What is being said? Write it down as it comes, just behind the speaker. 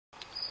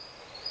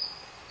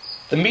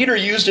The meter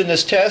used in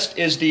this test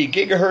is the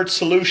Gigahertz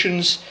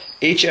Solutions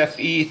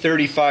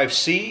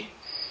HFE35C.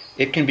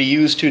 It can be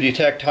used to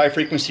detect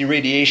high-frequency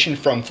radiation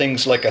from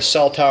things like a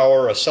cell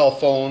tower, a cell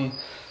phone,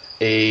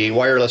 a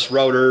wireless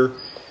router,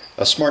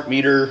 a smart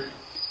meter.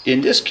 In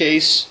this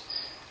case,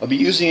 I'll be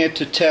using it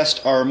to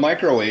test our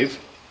microwave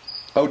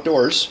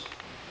outdoors.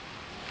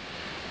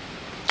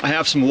 I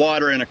have some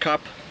water in a cup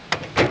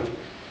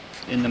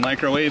in the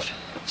microwave,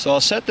 so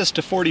I'll set this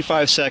to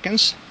 45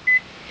 seconds.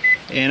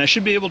 And I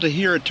should be able to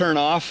hear it turn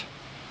off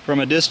from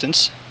a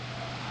distance.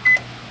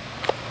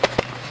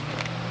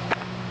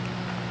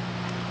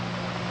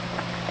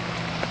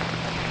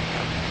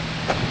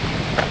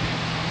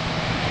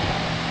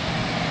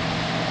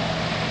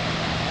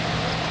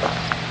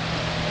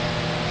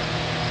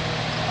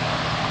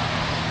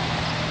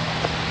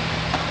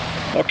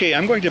 Okay,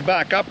 I'm going to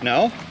back up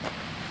now.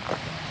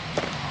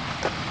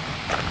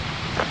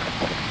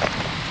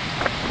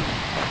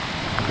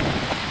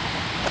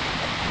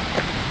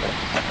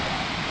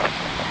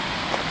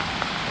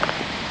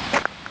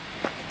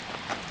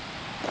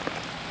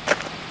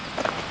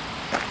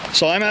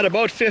 So I'm at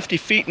about 50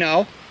 feet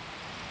now.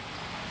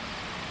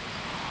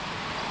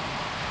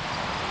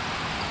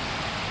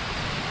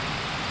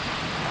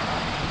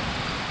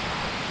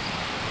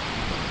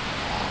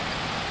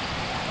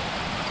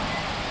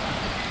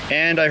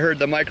 And I heard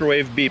the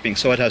microwave beeping,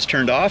 so it has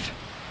turned off.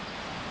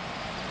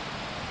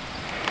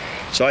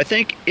 So I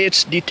think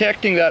it's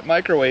detecting that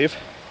microwave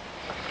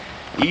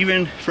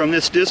even from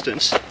this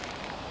distance.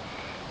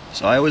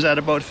 So I was at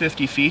about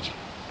 50 feet.